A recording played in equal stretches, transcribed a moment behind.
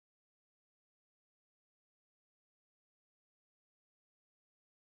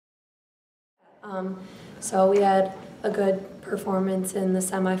So we had a good performance in the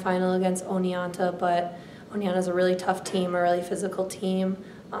semifinal against Oneonta, but Oneonta's a really tough team, a really physical team.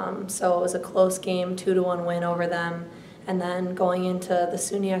 So it was a close game, 2-1 win over them. And then going into the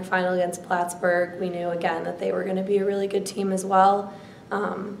SUNYAC final against Plattsburgh, we knew again that they were going to be a really good team as well.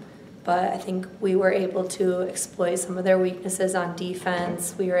 But I think we were able to exploit some of their weaknesses on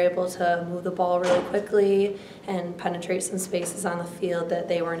defense. We were able to move the ball really quickly and penetrate some spaces on the field that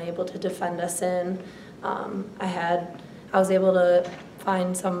they weren't able to defend us in. I was able to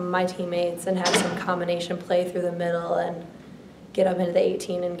find some of my teammates and have some combination play through the middle and get up into the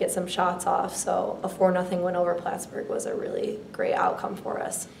 18 and get some shots off. So a 4-0 win over Plattsburgh was a really great outcome for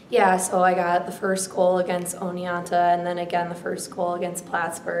us. Yeah, so I got the first goal against Oneonta and then again the first goal against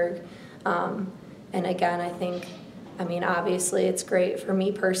Plattsburgh. And again, I mean, obviously it's great for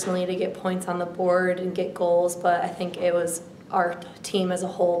me personally to get points on the board and get goals, but I think it was our team as a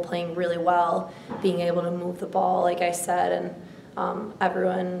whole playing really well, being able to move the ball, like I said, and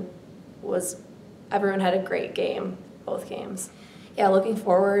everyone had a great game, both games. Yeah, looking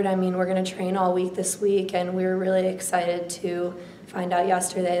forward, I mean, we're going to train all week this week, and we were really excited to find out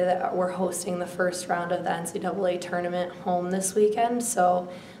yesterday that we're hosting the first round of the NCAA tournament home this weekend. So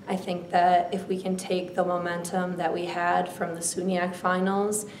I think that if we can take the momentum that we had from the SUNYAC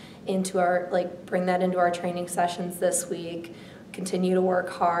finals into bring that into our training sessions this week, continue to work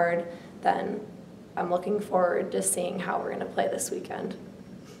hard, then I'm looking forward to seeing how we're going to play this weekend.